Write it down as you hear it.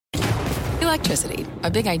Electricity,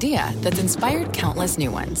 a big idea that's inspired countless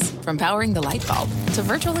new ones. From powering the light bulb to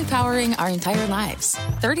virtually powering our entire lives.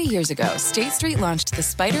 30 years ago, State Street launched the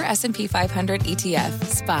Spider S&P 500 ETF,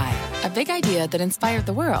 SPY. A big idea that inspired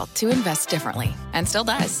the world to invest differently. And still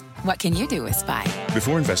does. What can you do with SPY?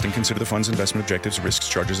 Before investing, consider the fund's investment objectives, risks,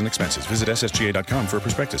 charges, and expenses. Visit ssga.com for a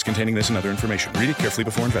prospectus containing this and other information. Read it carefully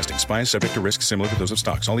before investing. SPY is subject to risks similar to those of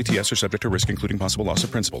stocks. All ETFs are subject to risk, including possible loss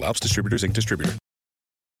of principal. Alps Distributors, Inc. Distributor.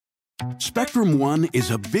 Spectrum One is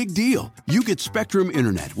a big deal. You get Spectrum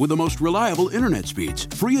Internet with the most reliable internet speeds,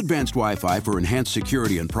 free advanced Wi-Fi for enhanced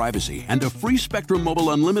security and privacy, and a free Spectrum Mobile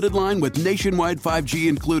Unlimited line with nationwide 5G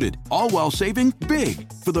included, all while saving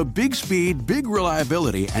big. For the big speed, big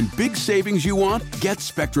reliability, and big savings you want, get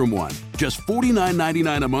Spectrum One. Just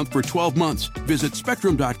 $49.99 a month for 12 months. Visit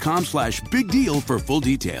spectrum.com/big deal for full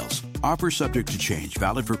details. Offer subject to change.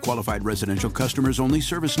 Valid for qualified residential customers only.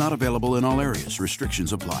 Service not available in all areas.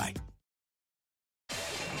 Restrictions apply.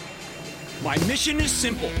 My mission is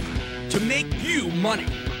simple, to make you money.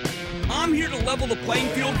 I'm here to level the playing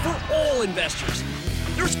field for all investors.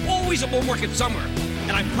 There's always a bull market somewhere,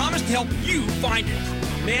 and I promise to help you find it.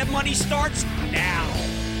 Mad Money starts now.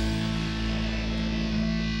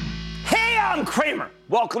 Hey, I'm Cramer.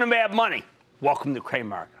 Welcome to Mad Money. Welcome to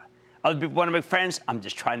Cramerica. Other people want to make friends? I'm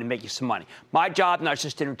just trying to make you some money. My job not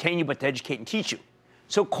just to entertain you, but to educate and teach you.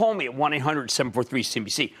 So call me at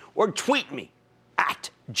 1-800-743-CNBC or tweet me at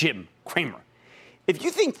Jim Cramer. If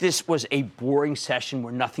you think this was a boring session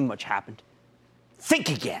where nothing much happened, think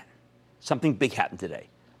again. Something big happened today.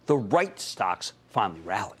 The right stocks finally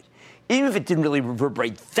rallied. Even if it didn't really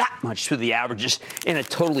reverberate that much through the averages in a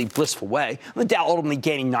totally blissful way, the Dow ultimately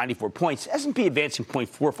gaining 94 points, S&P advancing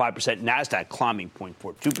 0.45%, NASDAQ climbing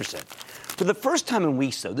 0.42%. For the first time in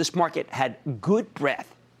weeks, though, this market had good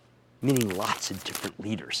breadth, meaning lots of different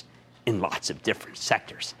leaders in lots of different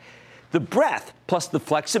sectors. The breadth, plus the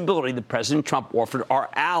flexibility that President Trump offered our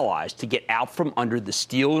allies to get out from under the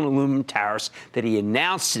steel and aluminum tariffs that he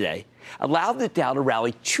announced today, allowed the Dow to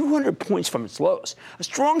rally 200 points from its lows. A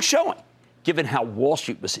strong showing, given how Wall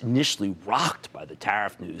Street was initially rocked by the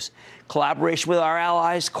tariff news. Collaboration with our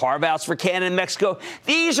allies, carve-outs for Canada and Mexico.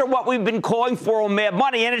 These are what we've been calling for on Mad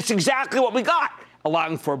Money, and it's exactly what we got,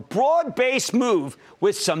 allowing for a broad-based move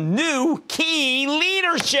with some new key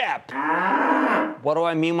leadership. What do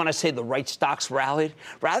I mean when I say the right stocks rallied?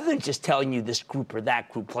 Rather than just telling you this group or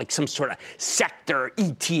that group like some sort of sector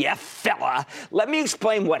ETF fella, let me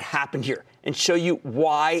explain what happened here and show you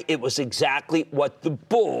why it was exactly what the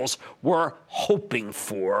bulls were hoping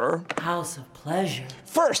for. House of pleasure.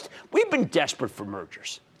 First, we've been desperate for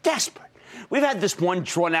mergers. Desperate. We've had this one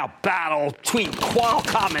drawn-out battle between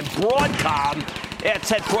Qualcomm and Broadcom. It's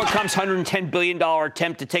had Broadcom's $110 billion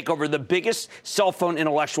attempt to take over the biggest cell phone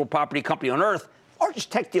intellectual property company on earth.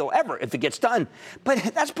 Largest tech deal ever if it gets done. But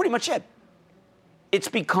that's pretty much it. It's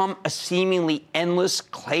become a seemingly endless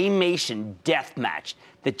claymation death match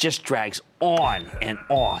that just drags on and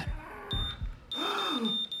on.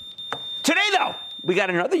 Today, though, we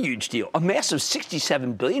got another huge deal, a massive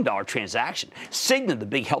 $67 billion transaction. Cigna, the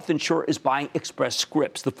big health insurer, is buying Express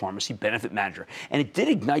Scripts, the pharmacy benefit manager, and it did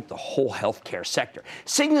ignite the whole healthcare sector.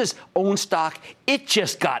 Cigna's own stock, it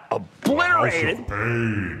just got obliterated.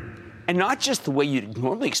 And not just the way you'd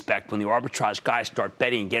normally expect when the arbitrage guys start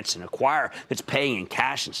betting against an acquirer that's paying in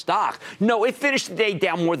cash and stock. No, it finished the day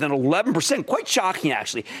down more than 11%. Quite shocking,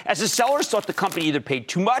 actually, as the sellers thought the company either paid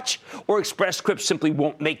too much or Express Scripts simply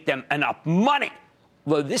won't make them enough money.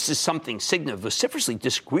 Although this is something Cigna vociferously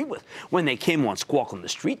disagreed with when they came on Squawk on the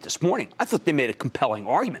Street this morning. I thought they made a compelling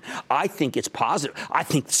argument. I think it's positive. I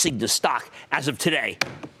think Cigna stock, as of today,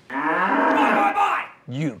 bye.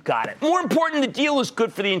 You got it. More important, the deal is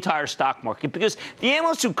good for the entire stock market because the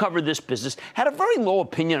analysts who covered this business had a very low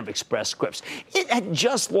opinion of Express Scripts. It had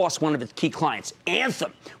just lost one of its key clients,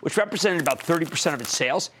 Anthem, which represented about 30% of its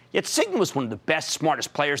sales. Yet Cigna was one of the best,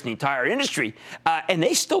 smartest players in the entire industry, and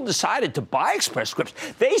they still decided to buy Express Scripts.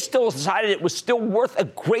 They still decided it was still worth a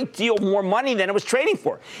great deal more money than it was trading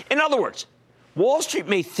for. In other words, Wall Street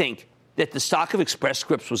may think that the stock of Express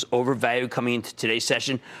Scripts was overvalued coming into today's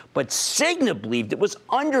session, but Cigna believed it was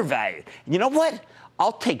undervalued. And you know what?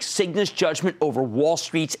 I'll take Cigna's judgment over Wall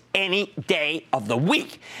Street's any day of the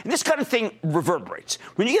week. And this kind of thing reverberates.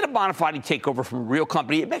 When you get a bona fide takeover from a real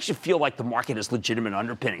company, it makes you feel like the market has legitimate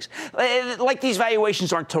underpinnings. Like these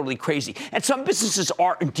valuations aren't totally crazy. And some businesses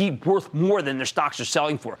are indeed worth more than their stocks are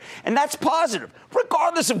selling for. And that's positive,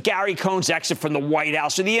 regardless of Gary Cohn's exit from the White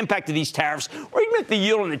House or the impact of these tariffs, or even if the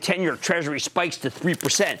yield on the 10-year Treasury spikes to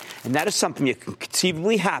 3%. And that is something that can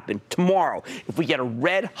conceivably happen tomorrow if we get a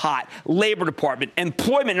red-hot Labor Department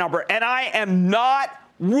employment number. And I am not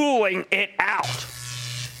ruling it out.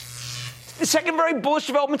 The second very bullish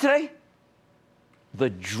development today, the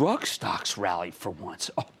drug stocks rallied for once.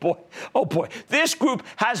 Oh boy, this group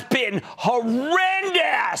has been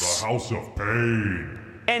horrendous. The house of pain.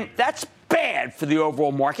 And that's bad for the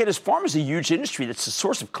overall market, as pharma is a huge industry that's a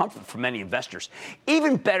source of comfort for many investors.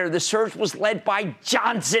 Even better, the surge was led by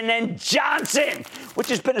Johnson & Johnson, which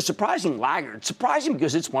has been a surprising laggard. Surprising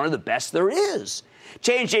because it's one of the best there is.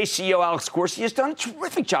 J&J CEO Alex Corsi has done a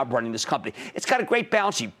terrific job running this company. It's got a great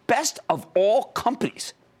balance sheet, best of all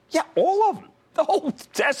companies. Yeah, all of them. The whole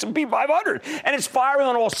S&P 500, and it's firing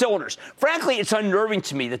on all cylinders. Frankly, it's unnerving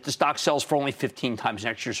to me that the stock sells for only 15 times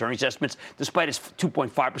next year's earnings estimates, despite its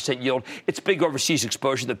 2.5% yield, its big overseas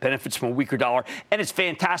exposure that benefits from a weaker dollar, and its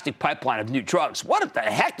fantastic pipeline of new drugs. What the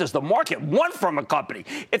heck does the market want from a company?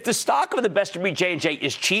 If the stock of the best of breed J&J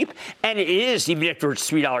is cheap, and it is even after its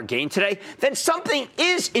 $3 gain today, then something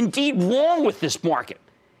is indeed wrong with this market.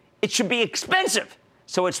 It should be expensive.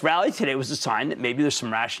 So its rally today was a sign that maybe there's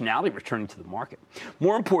some rationality returning to the market.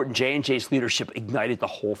 More important, J&J's leadership ignited the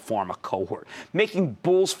whole pharma cohort, making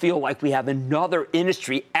bulls feel like we have another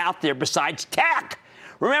industry out there besides tech.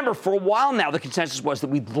 Remember, for a while now, the consensus was that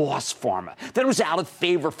we'd lost pharma, that it was out of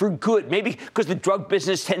favor for good, maybe because the drug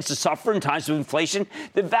business tends to suffer in times of inflation.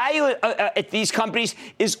 The value at these companies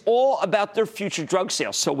is all about their future drug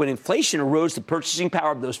sales. So when inflation erodes the purchasing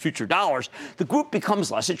power of those future dollars, the group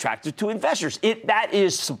becomes less attractive to investors. That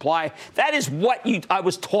is supply. That is what I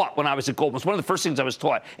was taught when I was at Goldman. It's one of the first things I was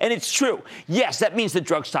taught. And it's true. Yes, that means the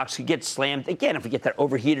drug stocks could get slammed. Again, if we get that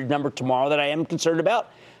overheated number tomorrow that I am concerned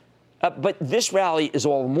about. But this rally is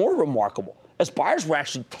all the more remarkable as buyers will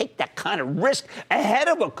actually take that kind of risk ahead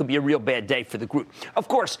of what could be a real bad day for the group. Of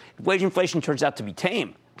course, if wage inflation turns out to be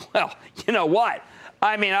tame, well, you know what?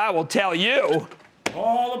 I mean, I will tell you.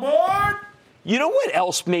 All aboard! You know what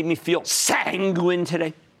else made me feel sanguine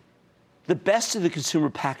today? The best of the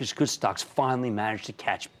consumer packaged goods stocks finally managed to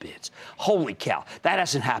catch bids. Holy cow, that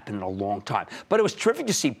hasn't happened in a long time. But it was terrific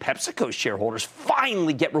to see PepsiCo shareholders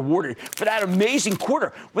finally get rewarded for that amazing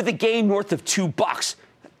quarter with a gain north of $2.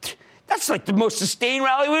 That's like the most sustained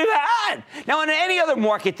rally we've had. Now, in any other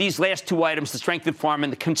market, these last two items, the strength of pharma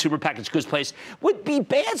and the consumer packaged goods place, would be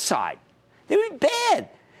bad side. They would be bad.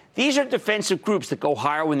 These are defensive groups that go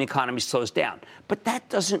higher when the economy slows down. But that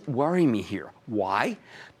doesn't worry me here. Why?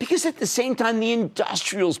 Because at the same time, the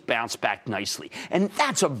industrials bounce back nicely. And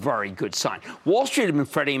that's a very good sign. Wall Street had been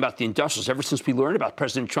fretting about the industrials ever since we learned about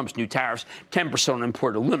President Trump's new tariffs, 10% on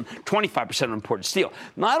imported aluminum, 25% on imported steel.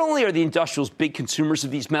 Not only are the industrials big consumers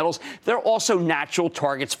of these metals, they're also natural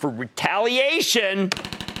targets for retaliation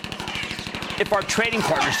if our trading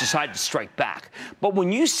partners decide to strike back. But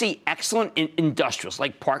when you see excellent industrials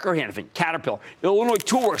like Parker Hannifin, Caterpillar, Illinois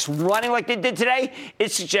Toolworks running like they did today,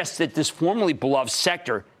 it suggests that this formerly beloved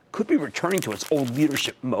sector could be returning to its old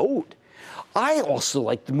leadership mode. I also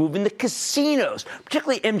like the move in the casinos,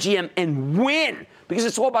 particularly MGM and Wynn, because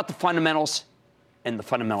it's all about the fundamentals and the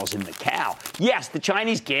fundamentals in Macau. Yes, the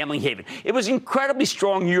Chinese gambling haven. It was incredibly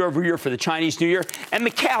strong year over year for the Chinese New Year, and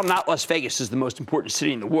Macau, not Las Vegas, is the most important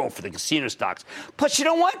city in the world for the casino stocks. Plus, you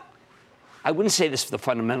know what? I wouldn't say this if the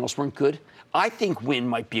fundamentals weren't good. I think Wynn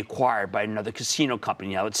might be acquired by another casino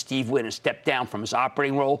company now that Steve Wynn has stepped down from his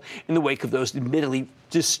operating role in the wake of those admittedly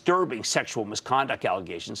disturbing sexual misconduct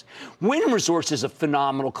allegations. Wynn Resorts is a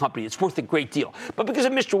phenomenal company. It's worth a great deal. But because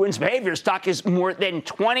of Mr. Wynn's behavior, stock is more than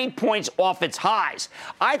 20 points off its highs.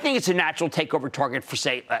 I think it's a natural takeover target for,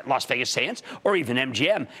 say, Las Vegas Sands or even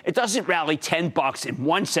MGM. It doesn't rally $10 in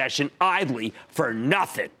one session idly for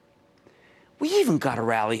nothing. We even got a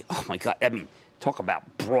rally. Oh, my God. I mean, talk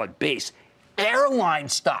about broad base. Airline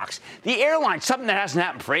stocks. The airline, something that hasn't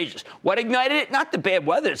happened for ages. What ignited it? Not the bad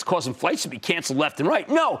weather that's causing flights to be canceled left and right.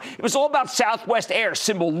 No, it was all about Southwest Air,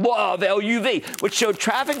 symbol LOVE, LUV, which showed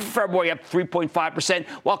traffic for February up 3.5%,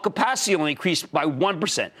 while capacity only increased by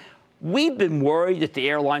 1%. We've been worried that the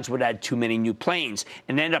airlines would add too many new planes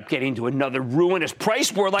and end up getting to another ruinous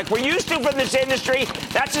price war like we're used to from this industry.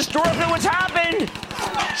 That's historically what's happened.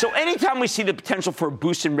 So anytime we see the potential for a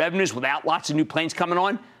boost in revenues without lots of new planes coming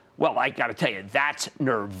on, well, I got to tell you, that's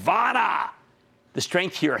nirvana. The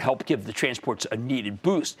strength here helped give the transports a needed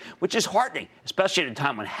boost, which is heartening, especially at a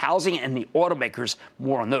time when housing and the automakers,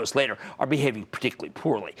 more on those later, are behaving particularly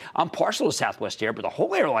poorly. I'm partial to Southwest Air, but the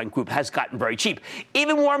whole airline group has gotten very cheap.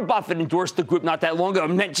 Even Warren Buffett endorsed the group not that long ago,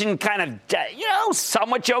 mentioned kind of,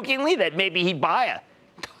 somewhat jokingly that maybe he'd buy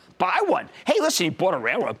one. Hey, listen, he bought a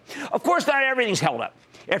railroad. Of course, not everything's held up.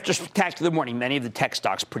 After a spectacular morning, many of the tech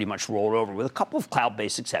stocks pretty much rolled over, with a couple of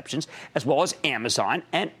cloud-based exceptions, as well as Amazon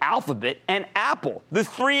and Alphabet and Apple, the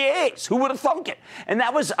three A's. Who would have thunk it? And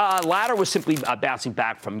that was latter was simply bouncing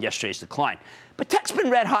back from yesterday's decline. But tech's been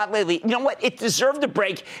red hot lately. You know what? It deserved a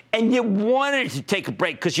break, and you wanted to take a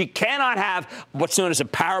break because you cannot have what's known as a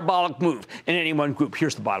parabolic move in any one group.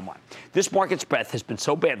 Here's the bottom line. This market's breadth has been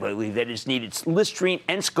so bad lately that it's needed Listerine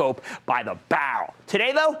and Scope by the barrel.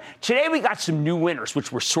 Today, though, we got some new winners,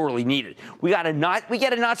 which were sorely needed. We get a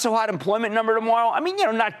not so hot employment number tomorrow. I mean,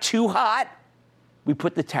 not too hot. We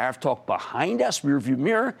put the tariff talk behind us, rearview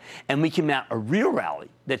mirror, and we can mount a real rally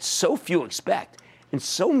that so few expect, and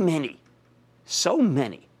so many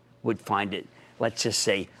would find it, let's just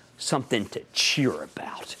say, something to cheer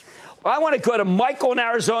about. Well, I want to go to Michael in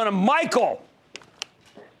Arizona. Michael.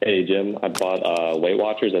 Hey, Jim. I bought Weight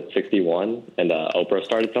Watchers at 61, and Oprah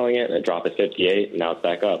started selling it, and it dropped at 58, and now it's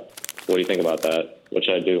back up. What do you think about that? What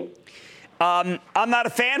should I do? I'm not a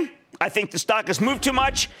fan. I think the stock has moved too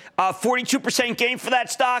much. 42% gain for that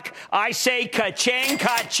stock. I say ka-ching,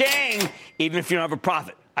 ka-ching, even if you don't have a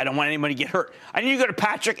profit. I don't want anybody to get hurt. I need to go to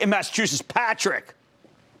Patrick in Massachusetts. Patrick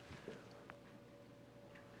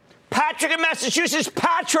in Massachusetts.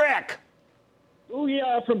 Patrick. Oh,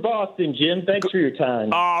 yeah, from Boston, Jim. Thanks for your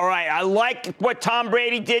time. All right. I like what Tom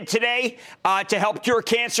Brady did today to help cure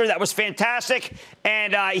cancer. That was fantastic.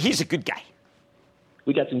 And he's a good guy.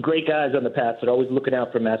 We got some great guys on the path that are always looking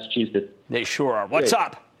out for Massachusetts. They sure are. What's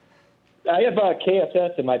up? I have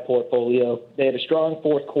KFS in my portfolio. They had a strong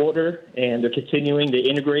fourth quarter, and they're continuing to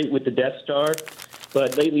integrate with the Death Star.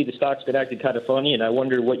 But lately, the stock's been acting kind of funny, and I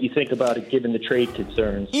wonder what you think about it given the trade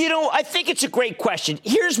concerns. I think it's a great question.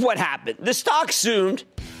 Here's what happened. The stock zoomed.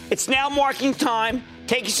 It's now marking time,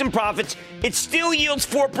 taking some profits. It still yields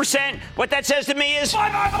 4%. What that says to me is...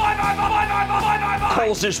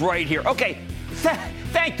 Coles is right here. Okay.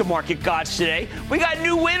 Thank the market gods today. We got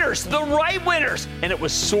new winners, the right winners, and it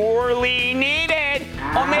was sorely needed.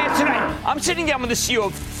 Oh, man, tonight, I'm sitting down with the CEO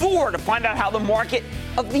of Thor to find out how the market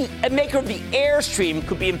of the maker of the Airstream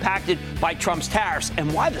could be impacted by Trump's tariffs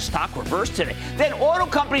and why the stock reversed today. Then auto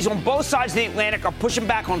companies on both sides of the Atlantic are pushing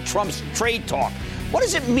back on Trump's trade talk. What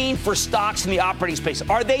does it mean for stocks in the operating space?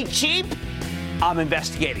 Are they cheap? I'm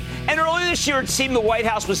investigating. And earlier this year, it seemed the White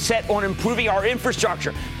House was set on improving our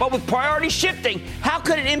infrastructure. But with priorities shifting, how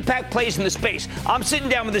could it impact plays in the space? I'm sitting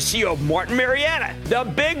down with the CEO of Martin Marietta, the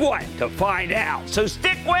big one, to find out. So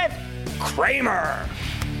stick with Cramer.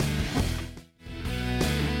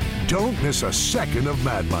 Don't miss a second of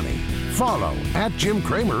Mad Money. Follow @Jim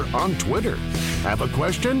Cramer on Twitter. Have a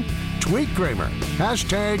question? Tweet Cramer.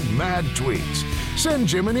 #MadTweets. Send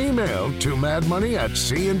Jim an email to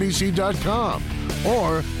madmoney@cnbc.com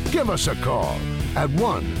or give us a call at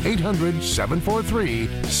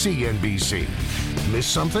 1-800-743-CNBC. Miss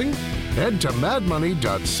something? Head to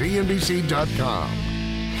madmoney.cnbc.com.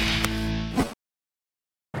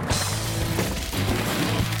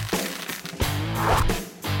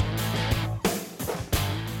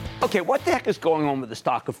 Okay, what the heck is going on with the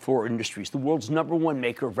stock of Thor Industries, the world's #1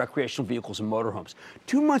 maker of recreational vehicles and motorhomes?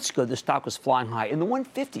 2 months ago, the stock was flying high in the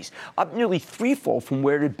 150s, up nearly threefold from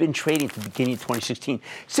where it had been trading at the beginning of 2016.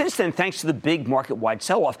 Since then, thanks to the big market-wide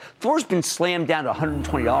sell-off, Thor's been slammed down to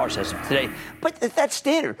 $120 as of today. But that's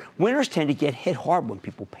standard. Winners tend to get hit hard when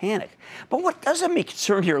people panic. But what does have me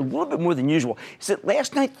concerned here a little bit more than usual is that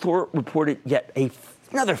last night Thor reported yet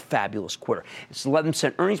another fabulous quarter. It's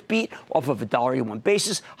 11-cent earnings beat off of a $1.81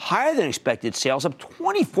 basis, higher than expected sales, up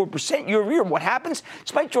 24% year over year. What happens?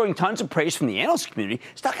 Despite drawing tons of praise from the analyst community,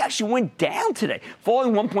 stock actually went down today,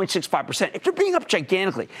 falling 1.65% after being up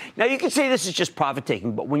gigantically. Now, you can say this is just profit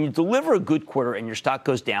taking, but when you deliver a good quarter and your stock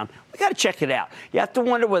goes down, we got to check it out. You have to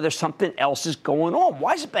wonder whether something else is going on.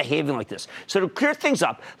 Why is it behaving like this? So to clear things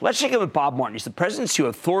up, let's check in with Bob Martin. He's the president and CEO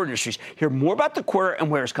of Thor Industries. Hear more about the quarter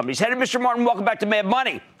and where his company's headed. Mr. Martin, welcome back to Mad Money.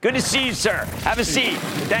 Good to see you, sir. Have a seat.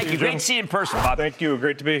 Thank you. Great to see you in person, Bob. Thank you.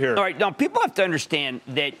 Great to be here. All right. Now, people have to understand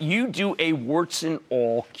that you do a warts and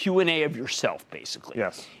all Q&A of yourself, basically.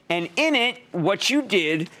 Yes. And in it, what you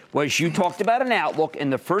did was you talked about an outlook,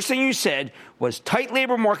 and the first thing you said was tight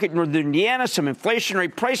labor market in Northern Indiana, some inflationary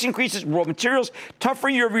price increases, raw materials, tougher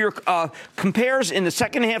year-over-year compares in the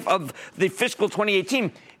second half of the fiscal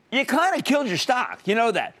 2018. You kind of killed your stock. You know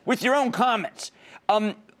that with your own comments.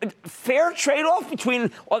 Fair trade-off between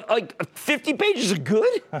like 50 pages of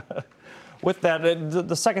good? With that,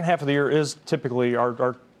 the second half of the year is typically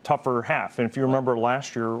our tougher half. And if you remember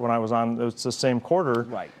last year when I was on, it's the same quarter.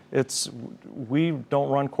 Right. We don't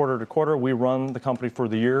run quarter to quarter. We run the company for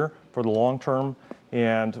the year, for the long term.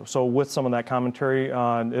 And so with some of that commentary,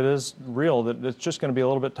 it is real that it's just going to be a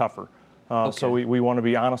little bit tougher. So we want to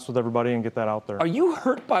be honest with everybody and get that out there. Are you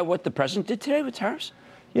hurt by what the president did today with tariffs?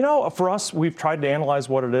 You know, for us, we've tried to analyze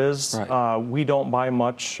what it is. Right. We don't buy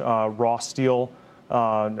much raw steel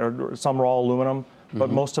or some raw aluminum, but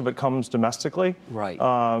most of it comes domestically. Right.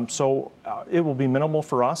 So it will be minimal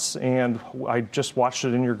for us. And I just watched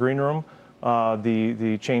it in your green room,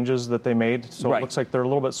 the changes that they made. So it looks like they're a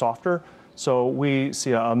little bit softer. So we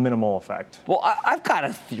see a minimal effect. Well, I've got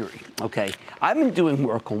a theory, okay? I've been doing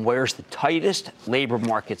work on where's the tightest labor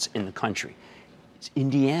markets in the country. It's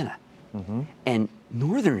Indiana and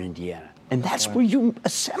northern Indiana. And that's where you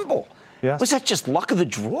assemble. Yes. Was that just luck of the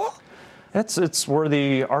draw? It's where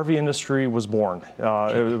the RV industry was born.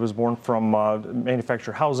 It was born from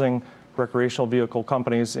manufactured housing, recreational vehicle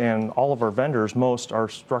companies, and all of our vendors, most are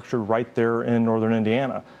structured right there in northern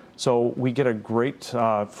Indiana. So we get a great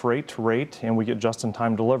freight rate, and we get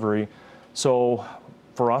just-in-time delivery. So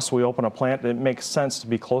for us, we open a plant. It makes sense to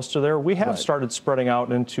be close to there. We have started spreading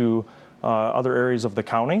out into other areas of the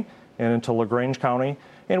county and into LaGrange County.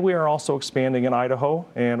 And we are also expanding in Idaho.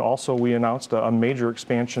 And also we announced a major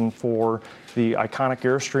expansion for the iconic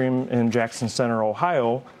Airstream in Jackson Center,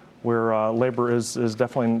 Ohio, where labor is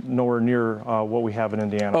definitely nowhere near what we have in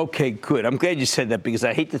Indiana. Okay, good. I'm glad you said that because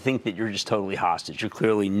I hate to think that you're just totally hostage. You're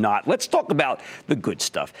clearly not. Let's talk about the good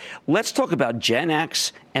stuff. Let's talk about Gen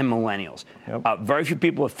X and millennials. Yep. Very few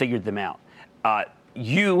people have figured them out.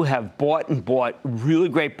 You have bought really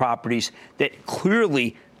great properties that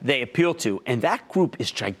clearly they appeal to, and that group is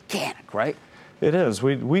gigantic, right? It is.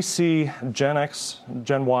 We see Gen X,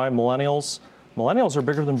 Gen Y, millennials. Millennials are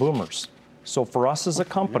bigger than boomers. So for us as a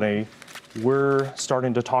company, we're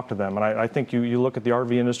starting to talk to them. And I think you look at the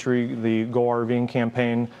RV industry, the Go RVing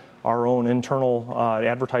campaign, our own internal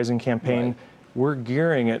advertising campaign, we're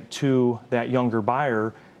gearing it to that younger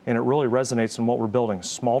buyer, and it really resonates in what we're building.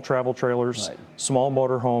 Small travel trailers, small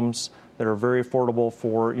motorhomes that are very affordable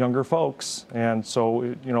for younger folks. And so,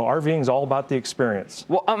 RVing is all about the experience.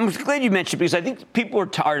 Well, I'm glad you mentioned it because I think people are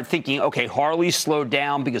tired of thinking, okay, Harley's slowed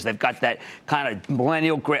down because they've got that kind of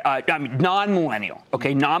non-millennial,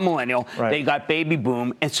 non-millennial. Right. They got baby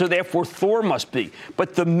boom, and so therefore Thor must be.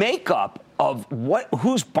 But the makeup of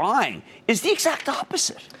who's buying is the exact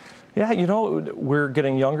opposite. Yeah, we're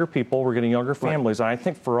getting younger people, we're getting younger families. And I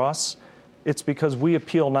think for us, it's because we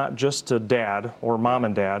appeal not just to dad or mom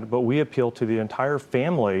and dad, but we appeal to the entire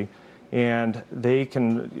family, and they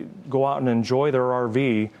can go out and enjoy their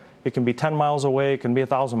RV. It can be 10 miles away, it can be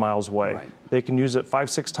 1,000 miles away. Right. They can use it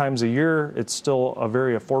 5-6 times a year. It's still a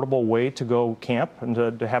very affordable way to go camp and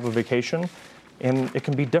to have a vacation, and it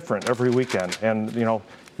can be different every weekend. And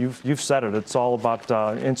you've said it. It's all about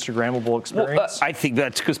Instagrammable experience. Well, I think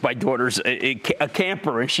that's because my daughter's a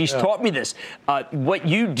camper, and she's taught me this. What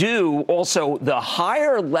you do, also, the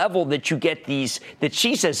higher level that you get these, that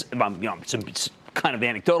she says, it's kind of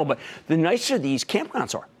anecdotal, but the nicer these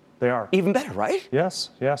campgrounds are. They are. Even better, right? Yes.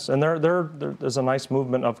 And there's a nice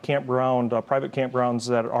movement of private campgrounds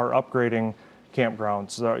that are upgrading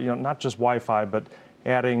campgrounds. Not just Wi-Fi, but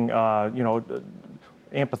adding,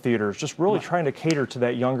 amphitheaters, just really trying to cater to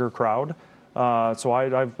that younger crowd. So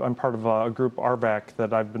I'm part of a group, RVAC,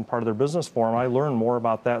 that I've been part of their business forum. I learned more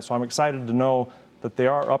about that, so I'm excited to know that they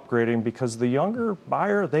are upgrading because the younger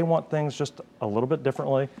buyer, they want things just a little bit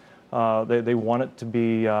differently. They want it to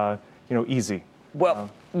be, easy. Well,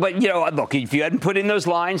 but, look, if you hadn't put in those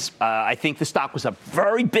lines, I think the stock was up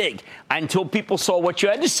very big until people saw what you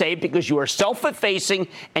had to say because you are self-effacing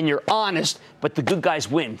and you're honest, but the good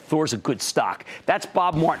guys win. Thor's a good stock. That's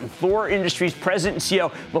Bob Martin, Thor Industries President and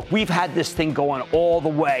CEO. Look, we've had this thing going all the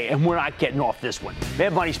way, and we're not getting off this one.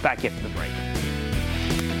 Mad Money's back after the break.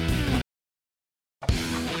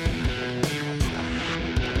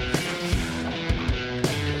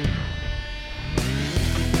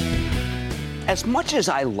 As much as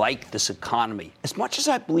I like this economy, as much as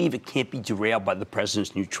I believe it can't be derailed by the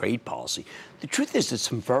president's new trade policy, the truth is that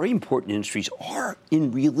some very important industries are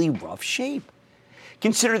in really rough shape.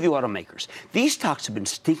 Consider the automakers. These stocks have been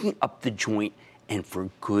stinking up the joint, and for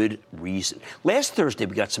good reason. Last Thursday,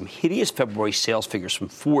 we got some hideous February sales figures from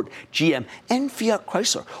Ford, GM, and Fiat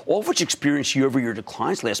Chrysler, all of which experienced year-over-year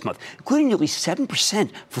declines last month, including nearly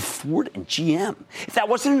 7% for Ford and GM. If that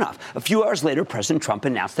wasn't enough, a few hours later, President Trump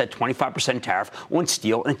announced that 25% tariff on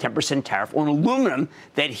steel and a 10% tariff on aluminum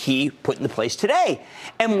that he put into place today.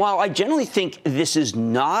 And while I generally think this is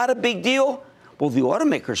not a big deal, well, the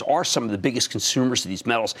automakers are some of the biggest consumers of these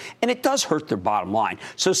metals, and it does hurt their bottom line.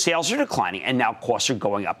 So sales are declining, and now costs are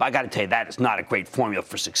going up. I got to tell you, that is not a great formula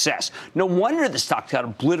for success. No wonder the stock got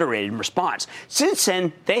obliterated in response. Since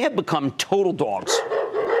then, they have become total dogs.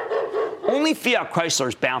 Only Fiat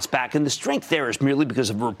Chrysler's bounced back, and the strength there is merely because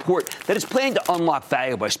of a report that it's planning to unlock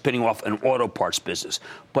value by spinning off an auto parts business.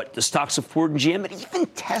 But the stocks of Ford and GM and even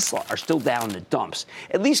Tesla are still down in the dumps,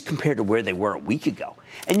 at least compared to where they were a week ago.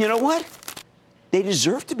 And you know what? They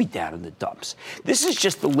deserve to be down in the dumps. This is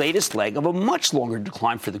just the latest leg of a much longer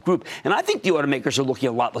decline for the group, and I think the automakers are looking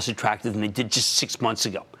a lot less attractive than they did just 6 months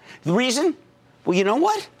ago. The reason? Well, you know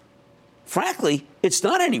what? Frankly, it's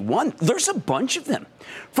not any one. There's a bunch of them.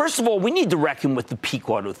 First of all, we need to reckon with the peak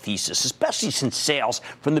auto thesis, especially since sales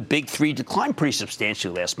from the big three declined pretty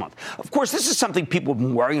substantially last month. Of course, this is something people have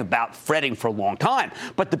been worrying about, fretting for a long time.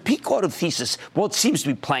 But the peak auto thesis, well, it seems to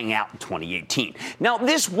be playing out in 2018. Now,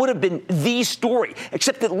 this would have been the story,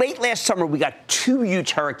 except that late last summer, we got two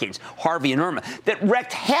huge hurricanes, Harvey and Irma, that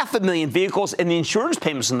wrecked 500,000 vehicles, and the insurance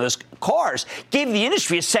payments on those cars gave the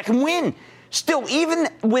industry a second win. Still, even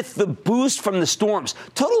with the boost from the storms,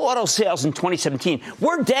 total auto sales in 2017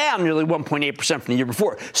 were down nearly 1.8% from the year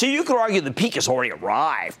before. So you could argue the peak has already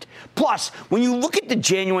arrived. Plus, when you look at the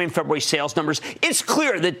January and February sales numbers, it's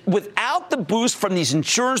clear that without the boost from these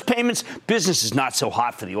insurance payments, business is not so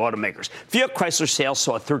hot for the automakers. Fiat Chrysler sales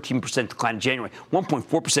saw a 13% decline in January,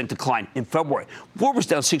 1.4% decline in February. Ford was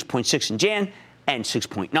down 6.6% in Jan, and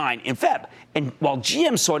 6.9 in Feb. And while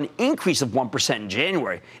GM saw an increase of 1% in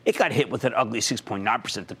January, it got hit with an ugly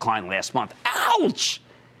 6.9% decline last month. Ouch!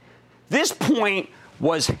 This point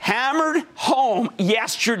was hammered home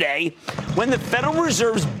yesterday when the Federal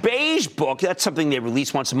Reserve's Beige Book, that's something they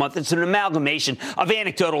release once a month, it's an amalgamation of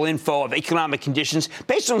anecdotal info of economic conditions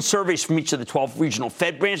based on surveys from each of the 12 regional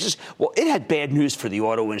Fed branches. Well, it had bad news for the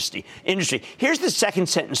auto industry. Here's the second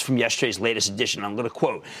sentence from yesterday's latest edition. I'm going to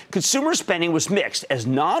quote, consumer spending was mixed as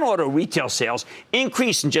non-auto retail sales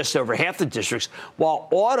increased in just over half the districts, while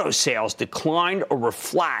auto sales declined or were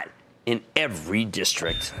flat in every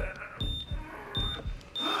district.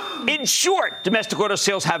 In short, domestic auto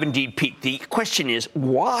sales have indeed peaked. The question is,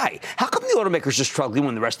 why? How come the automakers are struggling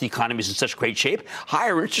when the rest of the economy is in such great shape?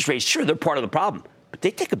 Higher interest rates, sure, they're part of the problem, but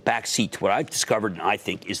they take a back seat to what I've discovered and I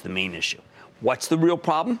think is the main issue. What's the real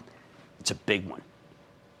problem? It's a big one.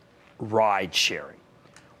 Ride sharing.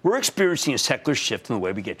 We're experiencing a secular shift in the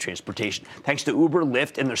way we get transportation. Thanks to Uber,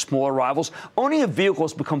 Lyft, and their smaller rivals, owning a vehicle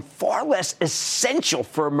has become far less essential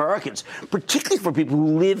for Americans, particularly for people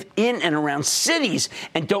who live in and around cities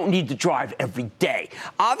and don't need to drive every day.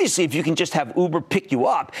 Obviously, if you can just have Uber pick you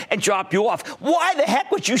up and drop you off, why the heck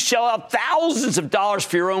would you shell out thousands of dollars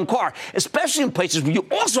for your own car, especially in places where you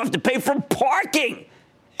also have to pay for parking?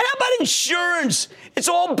 And how about insurance? It's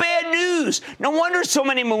all bad news. No wonder so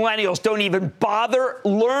many millennials don't even bother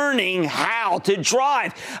learning how to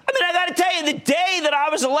drive. I mean, I got to tell you, the day that I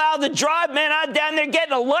was allowed to drive, man, I'm down there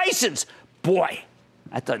getting a license. Boy,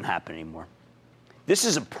 that doesn't happen anymore. This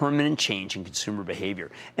is a permanent change in consumer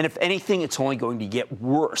behavior. And if anything, it's only going to get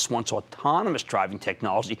worse once autonomous driving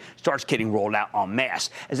technology starts getting rolled out en masse,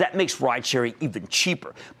 as that makes ride-sharing even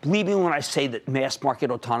cheaper. Believe me when I say that mass-market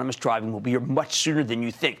autonomous driving will be here much sooner than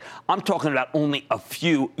you think. I'm talking about only a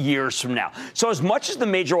few years from now. So as much as the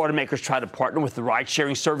major automakers try to partner with the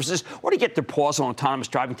ride-sharing services or to get their paws on autonomous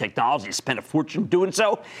driving technology to spend a fortune doing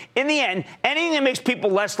so, in the end, anything that makes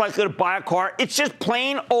people less likely to buy a car, it's just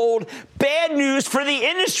plain old bad news for the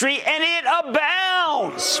industry, and it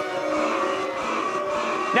abounds.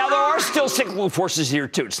 Now, there are still cyclical forces here,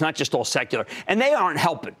 too. It's not just all secular, and they aren't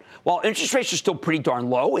helping. While interest rates are still pretty darn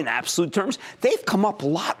low in absolute terms, they've come up a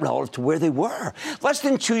lot relative to where they were. Less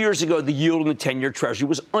than 2 years ago, the yield on the 10-year Treasury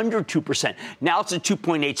was under 2%. Now it's at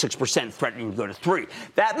 2.86%, threatening to go to 3%.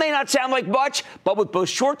 That may not sound like much, but with both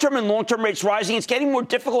short-term and long-term rates rising, it's getting more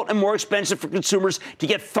difficult and more expensive for consumers to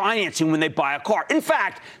get financing when they buy a car. In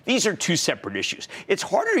fact, these are two separate issues. It's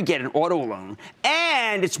harder to get an auto loan,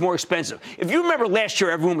 and it's more expensive. If you remember last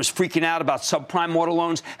year, everyone was freaking out about subprime auto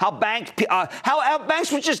loans, how banks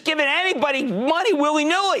were just giving anybody money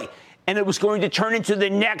willy-nilly, and it was going to turn into the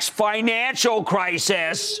next financial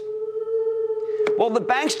crisis. Well, the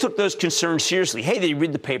banks took those concerns seriously. Hey, they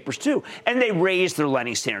read the papers, too, and they raised their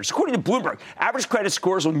lending standards. According to Bloomberg, average credit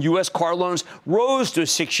scores on U.S. car loans rose to a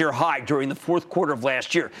 6-year high during the fourth quarter of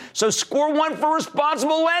last year. So score one for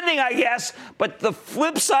responsible lending, I guess. But the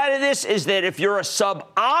flip side of this is that if you're a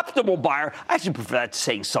suboptimal buyer, I actually prefer that to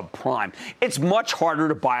saying subprime, it's much harder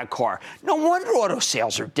to buy a car. No wonder auto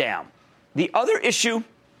sales are down. The other issue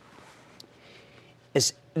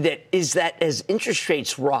is that as interest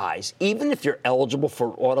rates rise, even if you're eligible for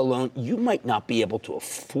an auto loan, you might not be able to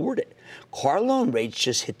afford it. Car loan rates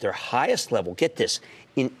just hit their highest level, get this,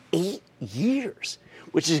 in 8 years.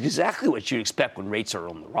 which is exactly what you'd expect when rates are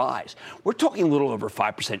on the rise. We're talking a little over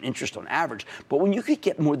 5% interest on average, but when you could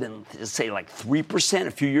get more than, say, like 3%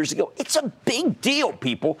 a few years ago, it's a big deal,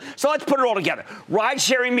 people. So let's put it all together.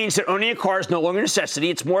 Ride-sharing means that owning a car is no longer a necessity.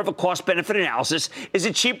 It's more of a cost-benefit analysis. Is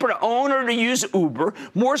it cheaper to own or to use Uber?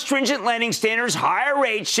 More stringent lending standards, higher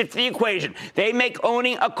rates shift the equation. They make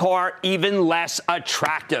owning a car even less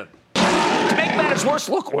attractive. To make matters worse,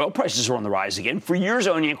 look, oil prices are on the rise again. For years,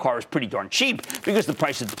 owning a car was pretty darn cheap because the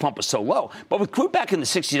price at the pump was so low. But with crude back in the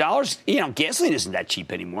 $60, gasoline isn't that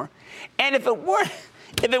cheap anymore. And if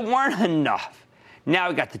it weren't enough, now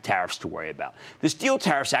we got the tariffs to worry about. The steel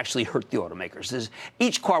tariffs actually hurt the automakers.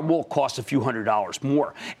 Each car will cost a few $100s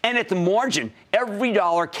more. And at the margin, every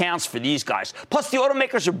dollar counts for these guys. Plus, the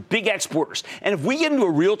automakers are big exporters. And if we get into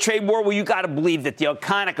a real trade war, well, you got to believe that the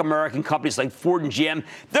iconic American companies like Ford and GM,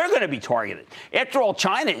 they're going to be targeted. After all,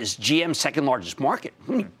 China is GM's second largest market.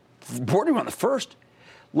 Bordering on the first.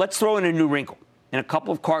 Let's throw in a new wrinkle. In a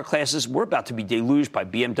couple of car classes, we're about to be deluged by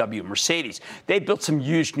BMW and Mercedes. They built some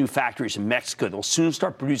huge new factories in Mexico. They'll soon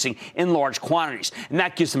start producing in large quantities, and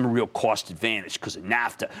that gives them a real cost advantage because of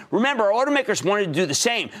NAFTA. Remember, our automakers wanted to do the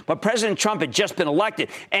same, but President Trump had just been elected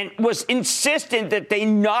and was insistent that they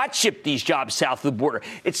not ship these jobs south of the border.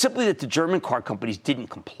 It's simply that the German car companies didn't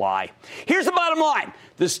comply. Here's the bottom line.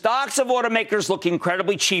 The stocks of automakers look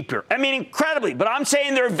incredibly cheap here. I mean, incredibly, but I'm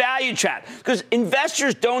saying they're a value trap because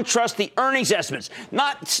investors don't trust the earnings estimates.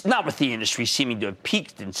 Not with the industry seeming to have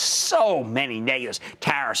peaked in so many negatives.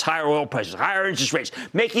 Tariffs, higher oil prices, higher interest rates,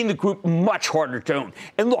 making the group much harder to own.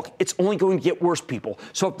 And look, it's only going to get worse, people.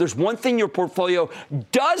 So if there's one thing your portfolio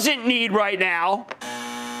doesn't need right now,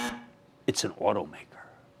 it's an automaker.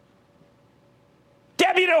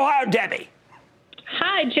 Debbie in Ohio, Debbie.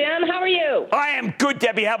 Hi, Jim. How are you? I am good,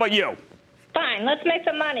 Debbie. How about you? Fine. Let's make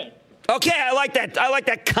some money. Okay, I like that. I like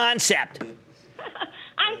that concept.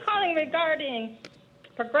 I'm calling regarding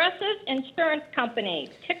Progressive Insurance Company,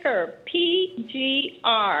 ticker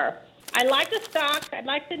PGR. I like the stock. I'd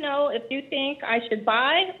like to know if you think I should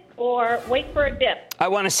buy or wait for a dip. I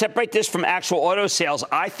want to separate this from actual auto sales.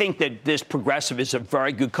 I think that this Progressive is a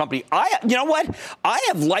very good company. You know what? I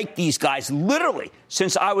have liked these guys literally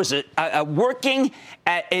since I was working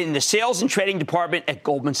in the sales and trading department at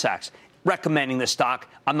Goldman Sachs, recommending the stock.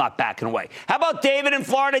 I'm not backing away. How about David in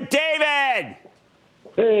Florida? David!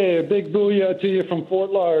 Hey, big booyah to you from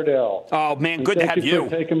Fort Lauderdale. Oh, man, good to have you. Thank you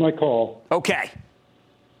for taking my call. Okay.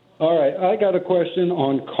 All right, I got a question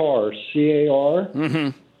on CAR, C-A-R.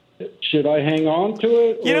 Mm-hmm. Should I hang on to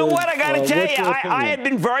it? You know what? I got to tell you, I have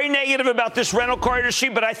been very negative about this rental car industry,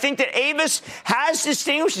 but I think that Avis has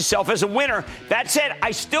distinguished itself as a winner. That said,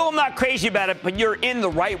 I still am not crazy about it, but you're in the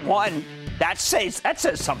right one. That says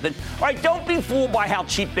something. All right, don't be fooled by how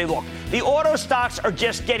cheap they look. The auto stocks are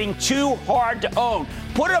just getting too hard to own.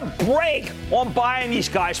 Put a brake on buying these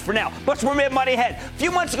guys for now. But we're made money ahead. A few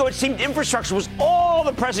months ago, it seemed infrastructure was all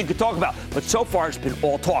the president could talk about. But so far, it's been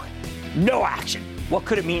all talk. No action. What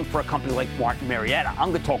could it mean for a company like Martin Marietta? I'm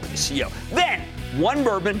going to talk with the CEO. Then, one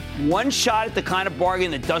bourbon, one shot at the kind of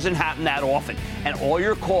bargain that doesn't happen that often. And all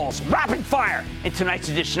your calls, rapid fire, in tonight's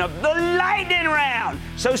edition of the Lightning Round.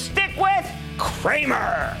 So stick with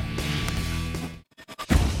Cramer.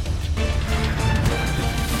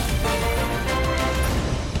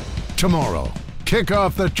 Tomorrow, kick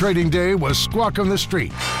off the trading day with Squawk on the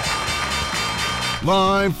Street.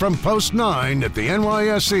 Live from Post 9 at the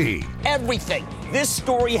NYSE. Everything. This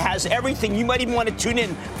story has everything. You might even want to tune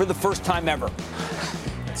in for the first time ever.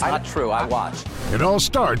 It's not true. I watched. It all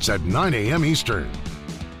starts at 9 a.m. Eastern.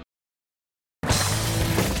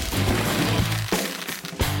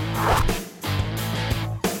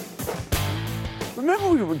 Remember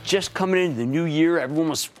we were just coming into the new year. Everyone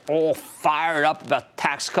was all fired up about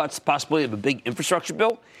tax cuts, possibility of a big infrastructure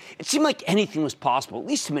bill. It seemed like anything was possible, at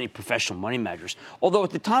least to many professional money managers. Although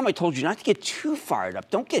at the time I told you not to get too fired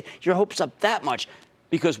up. Don't get your hopes up that much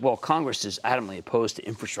because, well, Congress is adamantly opposed to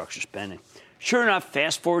infrastructure spending. Sure enough,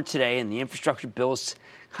 fast forward today, and the infrastructure bill is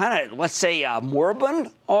kind of, let's say,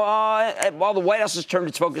 moribund, while the White House has turned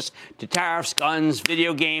its focus to tariffs, guns,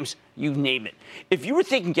 video games, you name it. If you were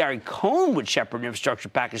thinking Gary Cohn would shepherd an infrastructure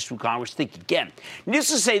package through Congress, think again.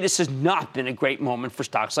 Needless to say, this has not been a great moment for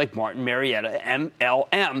stocks like Martin Marietta,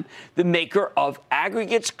 MLM, the maker of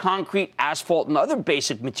aggregates, concrete, asphalt, and other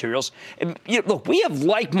basic materials. And, look, we have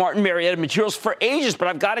liked Martin Marietta materials for ages, but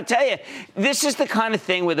I've got to tell you, this is the kind of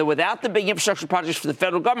thing where without the big infrastructure projects for the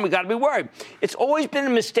federal government, we've got to be worried. It's always been a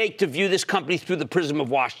mistake to view this company through the prism of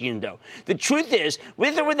Washington, though. The truth is,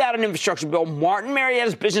 with or without an infrastructure bill, Martin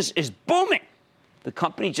Marietta's business is booming. The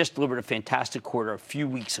company just delivered a fantastic quarter a few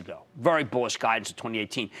weeks ago. Very bullish guidance in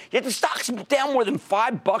 2018. Yet the stock's down more than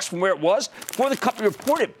 $5 from where it was before the company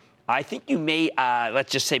reported. I think you may,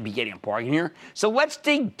 let's just say, be getting a bargain here. So let's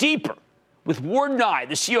dig deeper with Ward Nye,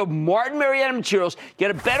 the CEO of Martin Marietta Materials, get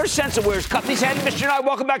a better sense of where his company's headed. Mr. Nye,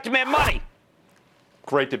 welcome back to Mad Money.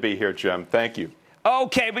 Great to be here, Jim. Thank you.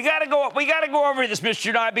 Okay, we got to go over this,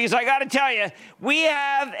 Mr. Nye, because I got to tell you, we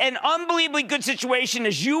have an unbelievably good situation,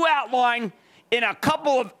 as you outlined, in a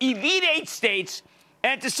couple of Elite 8 states,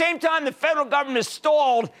 and at the same time, the federal government is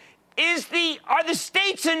stalled. Are the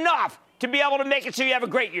states enough to be able to make it so you have a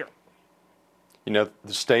great year? You know,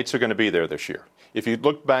 the states are going to be there this year. If you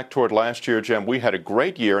look back toward last year, Jim, we had a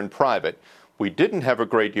great year in private. We didn't have a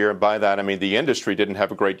great year, and by that I mean the industry didn't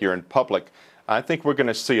have a great year in public. I think we're going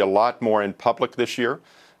to see a lot more in public this year.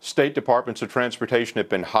 State departments of transportation have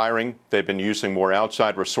been hiring. They've been using more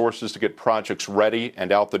outside resources to get projects ready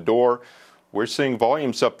and out the door. We're seeing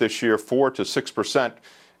volumes up this year 4 to 6%,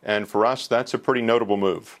 and for us, that's a pretty notable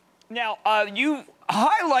move. Now, you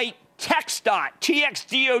highlight TxDOT,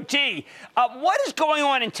 TxDOT. What is going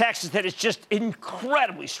on in Texas that is just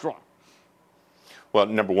incredibly strong? Well,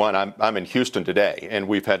 number one, I'm in Houston today, and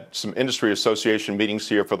we've had some industry association meetings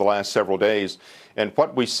here for the last several days. And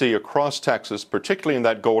what we see across Texas, particularly in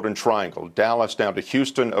that Golden Triangle, Dallas down to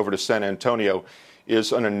Houston, over to San Antonio,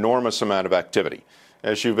 is an enormous amount of activity.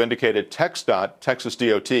 As you've indicated, TxDOT, Texas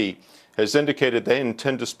DOT, has indicated they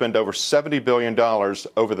intend to spend over $70 billion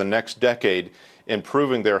over the next decade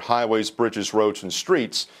improving their highways, bridges, roads, and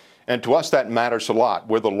streets. And to us, that matters a lot.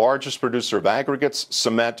 We're the largest producer of aggregates,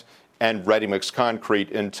 cement, and ready-mix concrete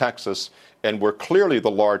in Texas, and we're clearly the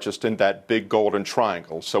largest in that big Golden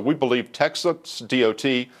Triangle. So we believe Texas DOT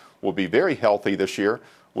will be very healthy this year.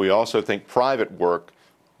 We also think private work,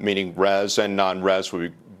 meaning res and non-res, will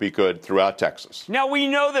be good throughout Texas. Now, we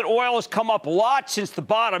know that oil has come up a lot since the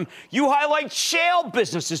bottom. You highlight shale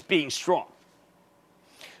business as being strong.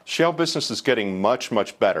 Shale business is getting much,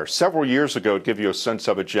 much better. Several years ago, to give you a sense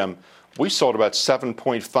of it, Jim, we sold about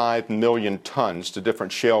 7.5 million tons to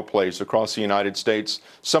different shale plays across the United States,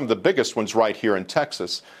 some of the biggest ones right here in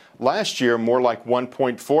Texas. Last year, more like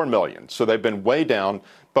 1.4 million. So they've been way down,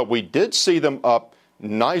 but we did see them up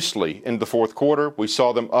nicely in the fourth quarter. We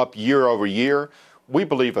saw them up year over year. We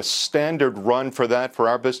believe a standard run for that for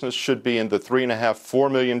our business should be in the 3.5, 4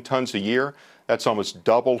 million tons a year. That's almost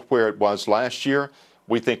double where it was last year.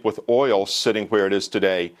 We think with oil sitting where it is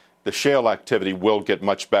today, the shale activity will get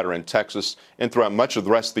much better in Texas and throughout much of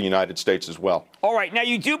the rest of the United States as well. All right. Now,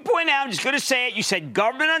 you do point out, I'm just going to say it, you said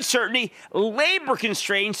government uncertainty, labor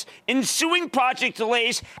constraints, ensuing project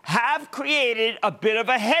delays have created a bit of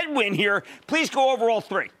a headwind here. Please go over all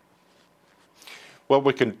three. Well,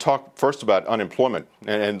 we can talk first about unemployment.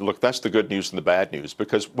 And look, that's the good news and the bad news,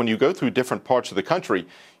 because when you go through different parts of the country,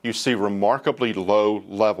 you see remarkably low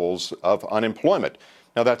levels of unemployment.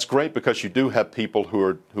 Now, that's great because you do have people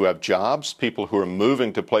who have jobs, people who are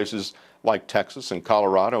moving to places like Texas and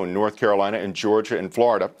Colorado and North Carolina and Georgia and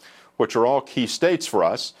Florida, which are all key states for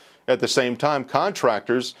us. At the same time,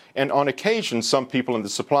 contractors and on occasion some people in the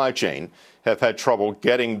supply chain have had trouble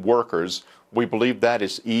getting workers. We believe that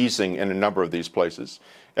is easing in a number of these places.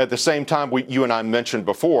 At the same time, you and I mentioned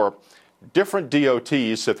before, different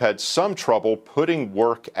DOTs have had some trouble putting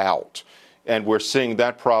work out. And we're seeing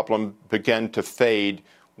that problem begin to fade,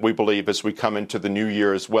 we believe, as we come into the new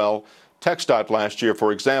year as well. TxDOT last year,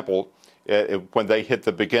 for example, when they hit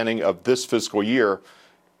the beginning of this fiscal year,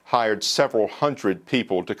 hired several hundred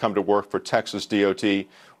people to come to work for Texas DOT.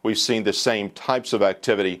 We've seen the same types of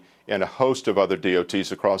activity in a host of other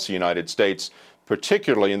DOTs across the United States,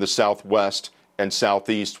 particularly in the Southwest and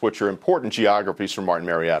Southeast, which are important geographies for Martin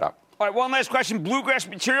Marietta. All right, one last question. Bluegrass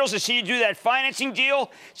Materials, I see you do that financing deal.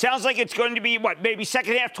 Sounds like it's going to be, maybe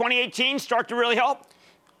second half 2018, start to really help?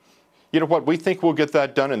 You know what? We think we'll get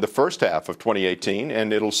that done in the first half of 2018,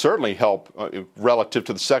 and it'll certainly help relative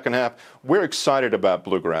to the second half. We're excited about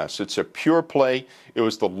Bluegrass. It's a pure play. It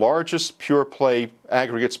was the largest pure play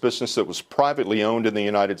aggregates business that was privately owned in the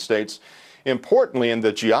United States. Importantly, in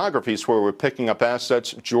the geographies where we're picking up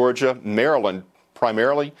assets, Georgia, Maryland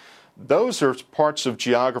primarily, those are parts of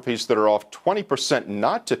geographies that are off 20%,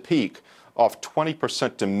 not to peak, off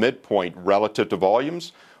 20% to midpoint relative to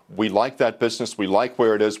volumes. We like that business. We like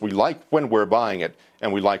where it is. We like when we're buying it,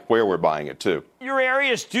 and we like where we're buying it, too. Your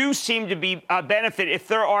areas do seem to be benefit. If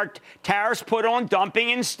there are tariffs put on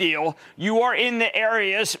dumping and steel, you are in the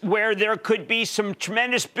areas where there could be some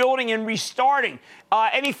tremendous building and restarting.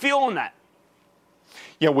 Any feel on that?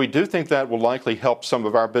 Yeah, we do think that will likely help some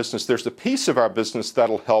of our business. There's a piece of our business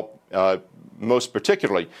that'll help most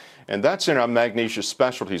particularly, and that's in our Magnesia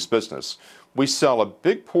Specialties business. we sell a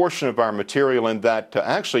big portion of our material in that to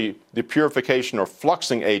actually the purification or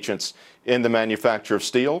fluxing agents in the manufacture of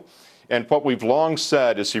steel. And what we've long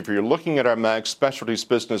said is if you're looking at our Mag Specialties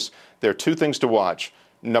business, there are two things to watch.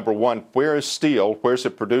 Number one, where is steel? Where's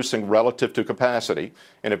it producing relative to capacity?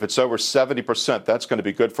 And if it's over 70%, that's going to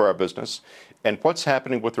be good for our business. And what's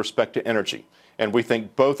happening with respect to energy? And we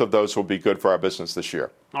think both of those will be good for our business this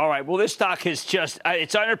year. All right. Well, this stock has just,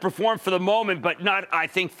 it's underperformed for the moment, but not, I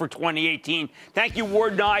think, for 2018. Thank you,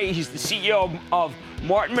 Ward Nye. He's the CEO of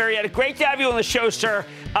Martin Marietta. Great to have you on the show, sir.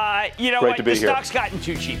 You know Great what? to be The here. stock's gotten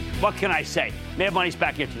too cheap. What can I say? Mad Money's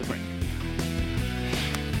back after the break.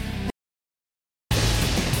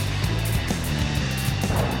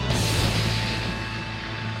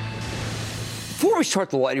 Before we start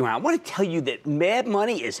the lightning round, I want to tell you that Mad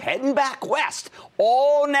Money is heading back west.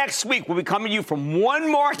 All next week, we'll be coming to you from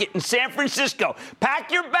one market in San Francisco.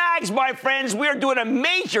 Pack your bags, my friends. We are doing a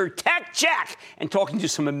major tech check and talking to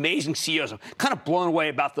some amazing CEOs. I'm kind of blown away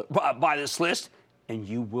by this list, and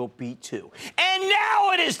you will be too. And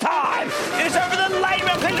now it is time. It is over the lightning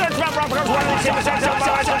round.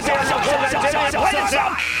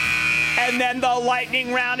 And then the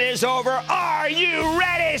lightning round is over. Are you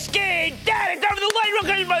ready, Ski Daddy? It's over the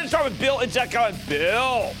lightning round. Let's start with Bill. It's coming.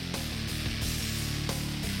 Bill.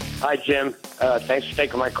 Hi, Jim. Thanks for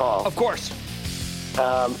taking my call. Of course.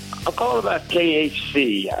 I'm calling about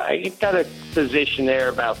KHC. I got a position there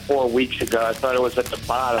about 4 weeks ago. I thought it was at the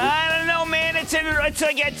bottom. I don't know, man. It's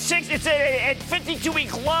like at 6. It's at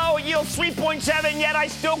 52-week low. It yields 3.7. Yet I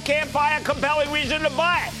still can't find a compelling reason to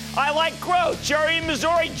buy it. I like growth. Jerry in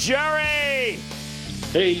Missouri. Jerry.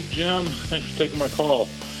 Hey, Jim. Thanks for taking my call.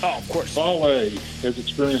 Oh, of course. Vale has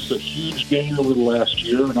experienced a huge gain over the last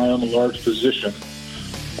year, and I own a large position.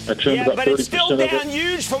 Yeah, but it's still down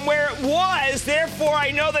huge from where it was. Therefore,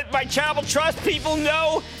 I know that my Charitable Trust people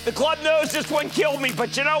know, the club knows this one killed me.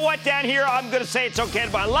 But you know what? Down here, I'm going to say it's okay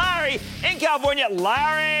to buy. Larry in California.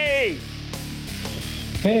 Larry.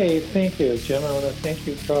 Hey, thank you, Jim. I want to thank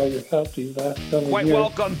you for all your help these last several years. Quite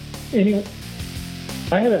welcome. Anyway,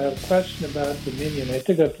 I had a question about Dominion. I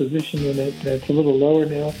took a position in it, and it's a little lower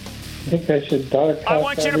now. I think I should dollar cost. I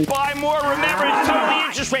want you to buy more. Remember, it's totally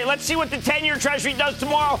interest rate. Let's see what the 10-year Treasury does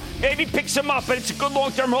tomorrow. Maybe pick some up, but it's a good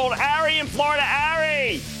long-term hold. Harry in Florida.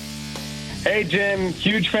 Harry. Hey, Jim.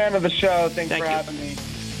 Huge fan of the show. Thanks for having me.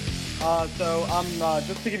 So I'm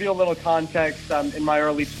just to give you a little context, I'm in my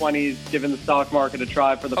early 20s, giving the stock market a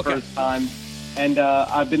try for the first time. And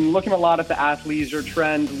I've been looking a lot at the athleisure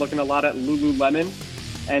trend, looking a lot at Lululemon.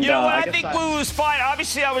 And you know what? I think Lulu's fine.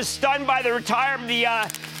 Obviously, I was stunned by the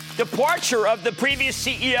departure of the previous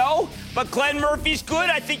CEO, but Glenn Murphy's good.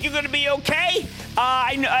 I think you're going to be okay.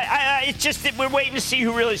 It's just that we're waiting to see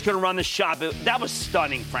who really is going to run the shop. That was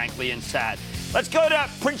stunning, frankly, and sad. Let's go to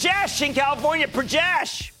Prajesh in California.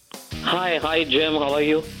 Prajesh. Hi, Jim. How are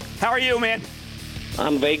you? How are you, man?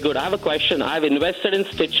 I'm very good. I have a question. I've invested in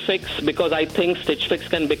Stitch Fix because I think Stitch Fix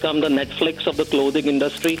can become the Netflix of the clothing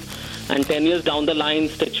industry. And 10 years down the line,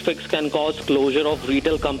 Stitch Fix can cause closure of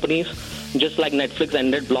retail companies, just like Netflix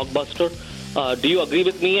ended Blockbuster. Do you agree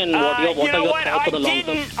with me? And what are your thoughts for the long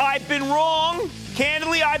term? I've been wrong.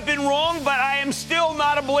 Candidly, I've been wrong, but I am still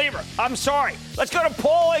not a believer. I'm sorry. Let's go to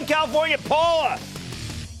Paula in California. Paula.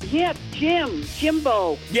 Yeah,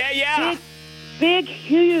 Jimbo. Yeah. Big,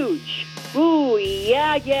 huge. Ooh,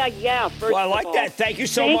 yeah. First I like that. Thank you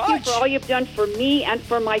so much. Thank you for all you've done for me and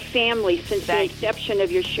for my family since the inception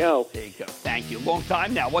of your show. There you go. Thank you. Long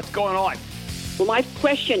time now. What's going on? Well, my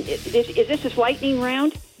question, is this a lightning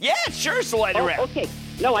round? Yeah, sure it's a lightning round. Okay.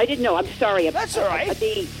 No, I didn't know. I'm sorry. That's all right.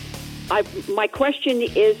 My question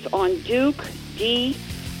is on Duke D.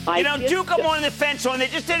 Duke, I'm on the fence on. They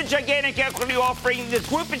just did a gigantic equity offering. The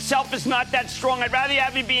group itself is not that strong. I'd rather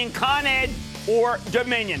have you be in Con Ed or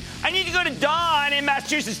Dominion. I need to go to Don in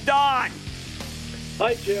Massachusetts. Don.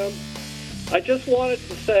 Hi, Jim. I just wanted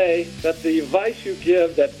to say that the advice you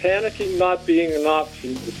give that panicking not being an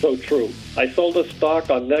option is so true. I sold a stock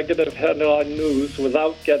on negative headline news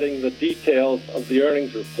without getting the details of the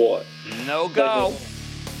earnings report. No go.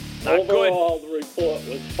 Overall, the report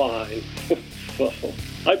was fine. So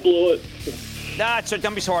I blew it. Nah, so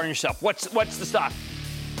don't be so hard on yourself. What's the stock?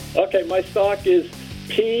 Okay, my stock is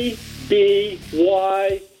PBYI.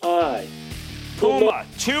 Puma.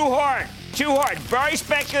 Too hard. Very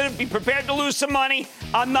speculative. Be prepared to lose some money.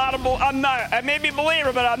 I may be a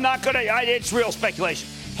believer, but I'm not going to. It's real speculation.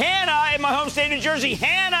 Hannah in my home state, New Jersey.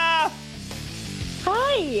 Hannah.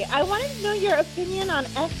 Hi. I wanted to know your opinion on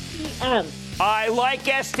STM. I like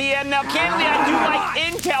STM. Now, candidly, I do like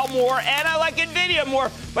Intel more, and I like NVIDIA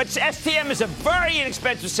more, but STM is a very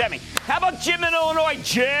inexpensive semi. How about Jim in Illinois?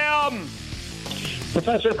 Jim.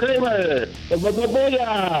 Professor Cramer.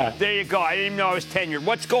 There you go. I didn't even know I was tenured.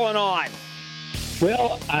 What's going on?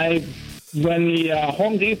 Well, when the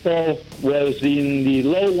Home Depot was in the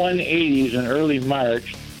low 180s in early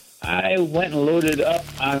March, I went and loaded up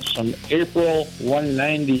on some April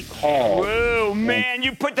 190 calls. Whoa, man,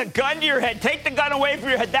 you put the gun to your head. Take the gun away from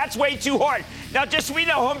your head. That's way too hard. Now, just so we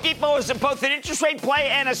know, Home Depot is both an interest rate play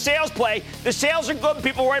and a sales play. The sales are good.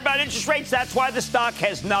 People worry about interest rates. That's why the stock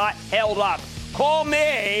has not held up. Call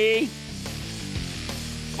me.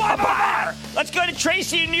 Let's go to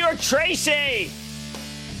Tracy in New York. Tracy.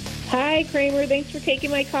 Hi, Cramer. Thanks for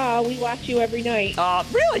taking my call. We watch you every night.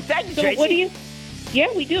 Really? Thank you, Tracy. What do you... Yeah,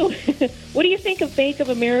 we do. What do you think of Bank of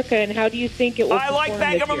America, and how do you think it will I like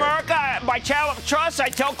Bank of America. My channel of trust. I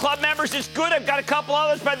tell club members it's good. I've got a couple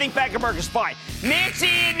others, but I think Bank of America's fine. Nancy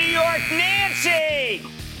in New York. Nancy!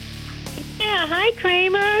 Yeah, hi,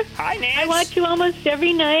 Cramer. Hi, Nancy. I watch you almost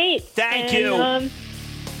every night. Thank you.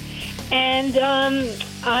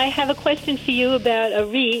 I have a question for you about a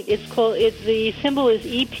REIT. The symbol is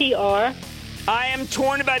EPR. I am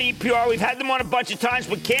torn about EPR. We've had them on a bunch of times,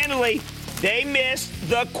 but candidly, they missed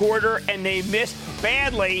the quarter, and they missed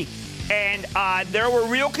badly. And there were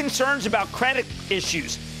real concerns about credit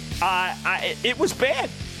issues. It was bad.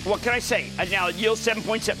 What can I say? Now, it yields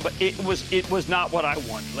 7.7, but it was not what I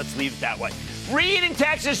wanted. Let's leave it that way. Reed in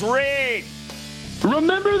Texas. Reed.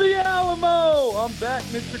 Remember the Alamo! I'm back,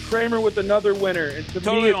 Mr. Cramer, with another winner. And to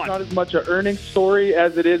me, it's not as much an earnings story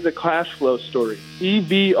as it is a cash flow story.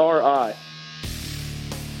 EVRI.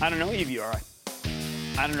 I don't know EVRI.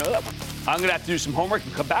 I don't know that one. I'm going to have to do some homework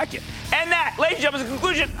and come back to you. And that, ladies and gentlemen, is the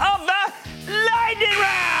conclusion of the Lightning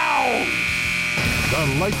Round. The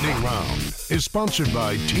Lightning Round is sponsored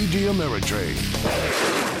by TD Ameritrade.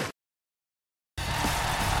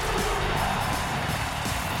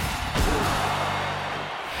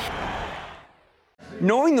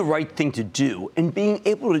 Knowing the right thing to do and being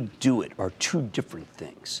able to do it are two different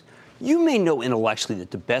things. You may know intellectually that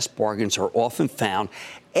the best bargains are often found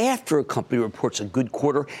after a company reports a good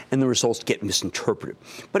quarter and the results get misinterpreted.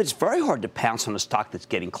 But it's very hard to pounce on a stock that's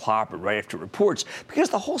getting clobbered right after it reports because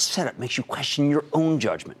the whole setup makes you question your own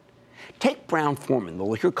judgment. Take Brown-Forman, the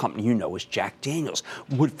liquor company you know as Jack Daniels,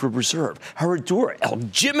 Woodford Reserve, Herradura, El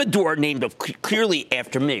Jimador, named clearly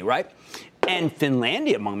after me, right? And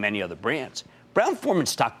Finlandia, among many other brands. Brown-Forman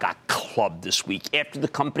stock got clubbed this week after the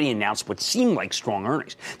company announced what seemed like strong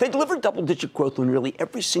earnings. They delivered double-digit growth on nearly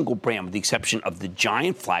every single brand with the exception of the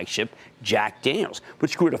giant flagship Jack Daniels,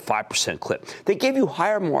 which grew at a 5% clip. They gave you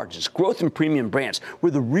higher margins, growth in premium brands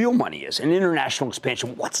where the real money is, and international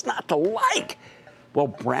expansion. What's not to like? Well,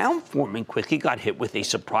 Brown-Forman quickly got hit with a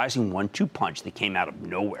surprising 1-2 punch that came out of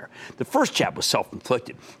nowhere. The first jab was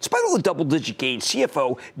self-inflicted. Despite all the double-digit gains,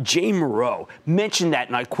 CFO Jay Moreau mentioned that,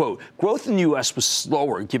 and I quote, growth in the U.S. was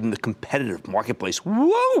slower given the competitive marketplace.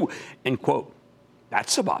 Whoa! End quote.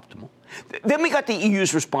 That's suboptimal. Then we got the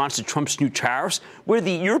EU's response to Trump's new tariffs, where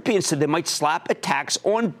the Europeans said they might slap a tax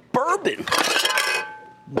on bourbon.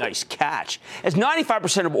 Nice catch. As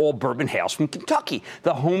 95% of all bourbon hails from Kentucky,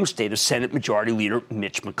 the home state of Senate Majority Leader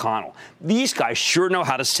Mitch McConnell. These guys sure know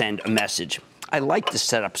how to send a message. I like the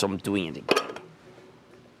setup, so I'm doing it again.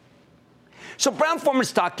 So Brown-Forman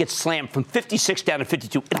stock gets slammed from 56 down to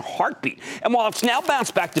 52 in a heartbeat. And while it's now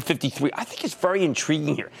bounced back to 53, I think it's very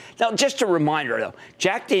intriguing here. Now, just a reminder, though,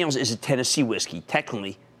 Jack Daniels is a Tennessee whiskey,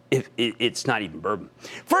 technically. It's not even bourbon.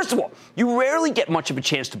 First of all, you rarely get much of a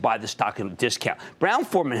chance to buy the stock at a discount.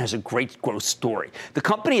 Brown-Forman has a great growth story. The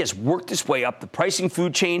company has worked its way up the pricing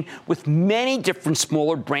food chain with many different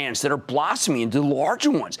smaller brands that are blossoming into the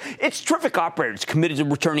larger ones. It's terrific operator. It's committed to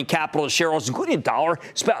returning capital to shareholders, including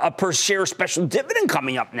 $1 per share special dividend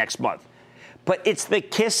coming up next month. But it's the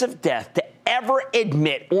kiss of death to ever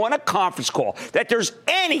admit on a conference call that there's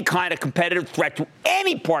any kind of competitive threat to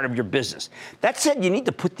any part of your business. That said, you need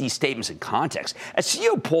to put these statements in context. As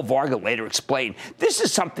CEO Paul Varga later explained, this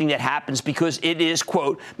is something that happens because it is,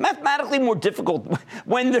 quote, mathematically more difficult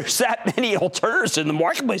when there's that many alternatives in the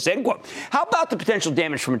marketplace, end quote. How about the potential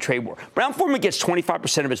damage from a trade war? Brown-Forman gets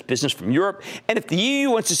 25% of its business from Europe, and if the EU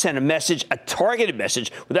wants to send a message, a targeted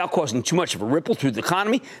message, without causing too much of a ripple through the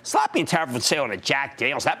economy, slapping a tariff and sale on a Jack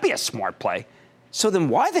Daniels, that'd be a smart play. So then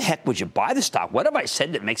why the heck would you buy the stock? What have I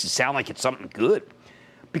said that makes it sound like it's something good?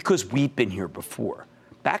 Because we've been here before.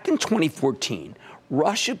 Back in 2014,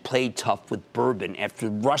 Russia played tough with bourbon after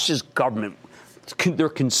Russia's government, their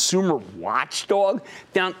consumer watchdog,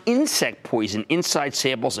 found insect poison inside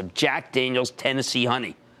samples of Jack Daniels Tennessee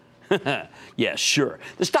honey. Yeah, sure.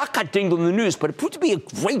 The stock got dinged in the news, but it proved to be a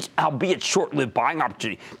great, albeit short-lived buying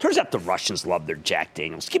opportunity. Turns out the Russians love their Jack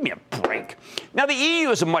Daniels. Give me a break. Now, the EU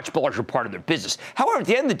is a much larger part of their business. However, at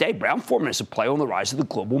the end of the day, Brown-Forman is a play on the rise of the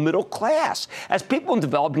global middle class, as people in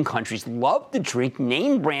developing countries love to drink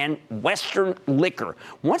name-brand Western liquor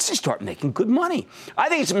once they start making good money. I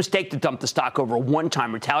think it's a mistake to dump the stock over a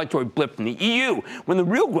one-time retaliatory blip from the EU when the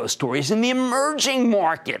real growth story is in the emerging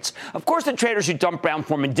markets. Of course, the traders who dumped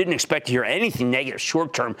Brown-Forman didn't expect to hear anything negative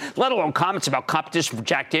short-term, let alone comments about competition from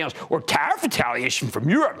Jack Daniels or tariff retaliation from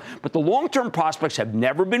Europe. But the long-term prospects have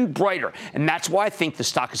never been brighter, and that's why I think the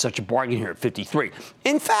stock is such a bargain here at 53.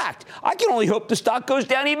 In fact, I can only hope the stock goes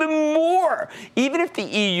down even more. Even if the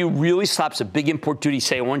EU really slaps a big import duty,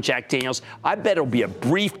 say, on Jack Daniels, I bet it'll be a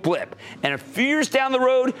brief blip. And a few years down the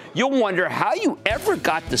road, you'll wonder how you ever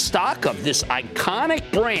got the stock of this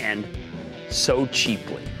iconic brand so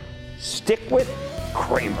cheaply. Stick with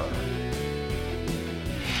Cramer.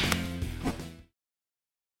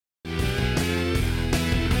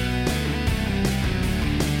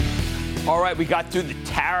 All right, we got through the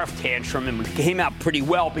tariff tantrum and we came out pretty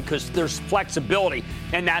well because there's flexibility,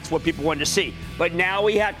 and that's what people wanted to see. But now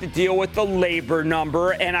we have to deal with the labor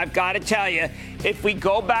number, and I've got to tell you, if we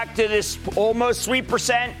go back to this almost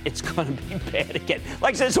 3%, it's going to be bad again.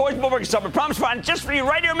 Like I said, it's always Bloomberg Summer. Promise Fund, just for you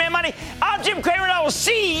right here, Man Money. I'm Jim Cramer, and I will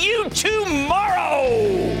see you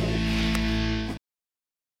tomorrow.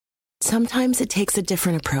 Sometimes it takes a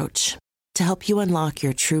different approach to help you unlock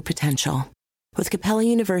your true potential. With Capella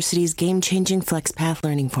University's game-changing FlexPath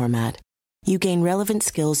learning format, you gain relevant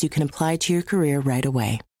skills you can apply to your career right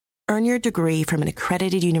away. Earn your degree from an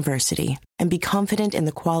accredited university and be confident in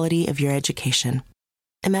the quality of your education.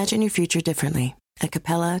 Imagine your future differently at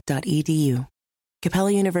capella.edu.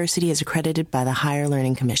 Capella University is accredited by the Higher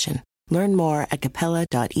Learning Commission. Learn more at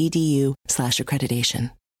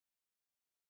capella.edu/accreditation.